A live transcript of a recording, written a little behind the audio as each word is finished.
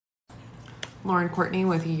Lauren Courtney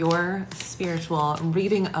with your spiritual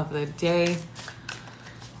reading of the day.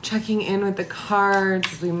 Checking in with the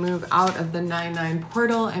cards as we move out of the 9-9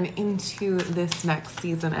 portal and into this next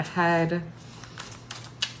season ahead.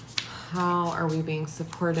 How are we being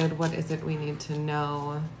supported? What is it we need to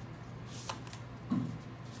know?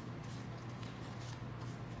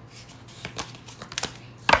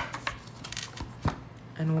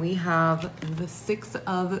 And we have the Six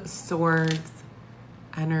of Swords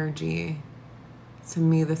energy. To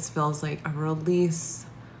me, this feels like a release,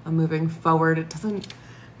 a moving forward. It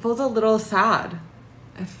feels a little sad.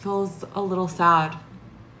 It feels a little sad.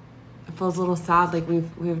 It feels a little sad, like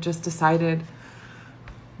we've just decided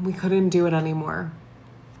we couldn't do it anymore.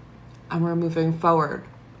 And we're moving forward.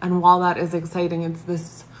 And while that is exciting, it's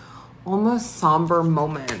this almost somber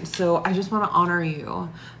moment. So I just want to honor you.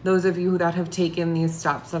 Those of you that have taken these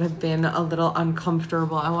steps that have been a little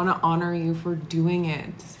uncomfortable, I want to honor you for doing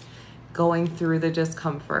it, going through the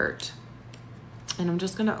discomfort. And I'm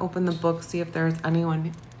just going to open the book, see if there's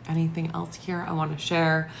anything else here I want to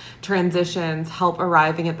share. Transitions, help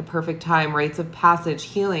arriving at the perfect time, rites of passage,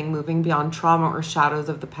 healing, moving beyond trauma or shadows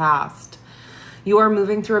of the past. You are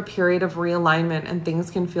moving through a period of realignment and things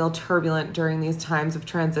can feel turbulent during these times of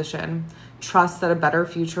transition. Trust that a better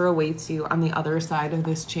future awaits you on the other side of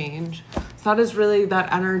this change. So that is really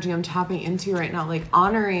that energy I'm tapping into right now, like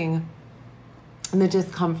honoring the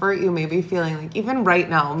discomfort you may be feeling. Like even right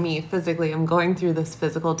now, me physically, I'm going through this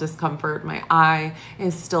physical discomfort. My eye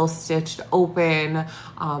is still stitched open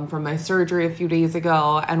from my surgery a few days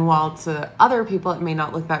ago. And while to other people, it may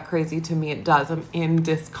not look that crazy, to me, it does. I'm in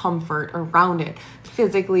discomfort around it.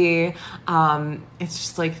 Physically, it's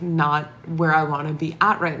just like not where I want to be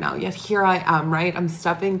at right now. Yet here I am, right? I'm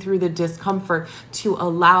stepping through the discomfort to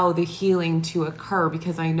allow the healing to occur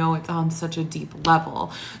because I know it's on such a deep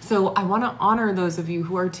level. So I want to honor those of you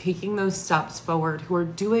who are taking those steps forward, who are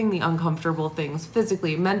doing the uncomfortable things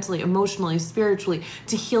physically, mentally, emotionally, spiritually,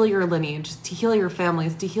 to heal your lineage, to heal your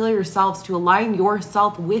families, to heal yourselves, to align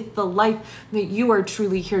yourself with the life that you are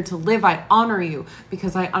truly here to live. I honor you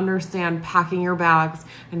because I understand packing your bags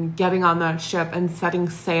and getting on that ship and setting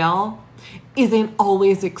sail isn't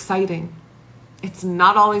always exciting. It's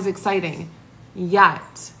not always exciting,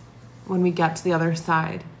 yet when we get to the other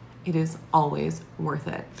side, it is always worth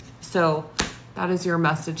it. So that is your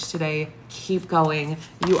message today. Keep going.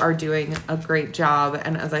 You are doing a great job.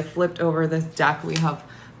 And as I flipped over this deck, we have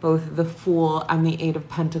both the Fool and the Eight of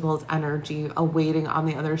Pentacles energy awaiting on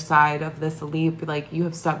the other side of this leap. Like you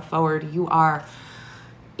have stepped forward. You are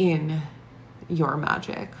in your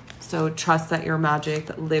magic. So trust that your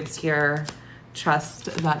magic lives here. Trust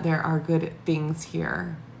that there are good things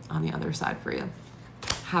here on the other side for you.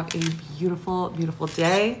 Have a beautiful, beautiful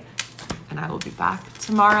day. And I will be back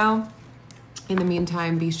tomorrow. In the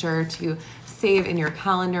meantime, be sure to save in your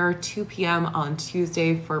calendar 2 p.m. on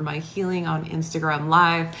Tuesday for my healing on Instagram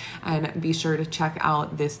Live. And be sure to check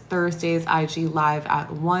out this Thursday's IG Live at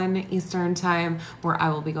 1 Eastern time, where I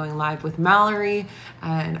will be going live with Mallory.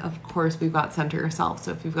 And of course, we've got Center Yourself.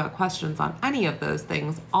 So if you've got questions on any of those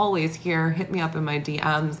things, always here, hit me up in my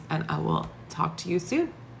DMs and I will talk to you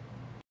soon.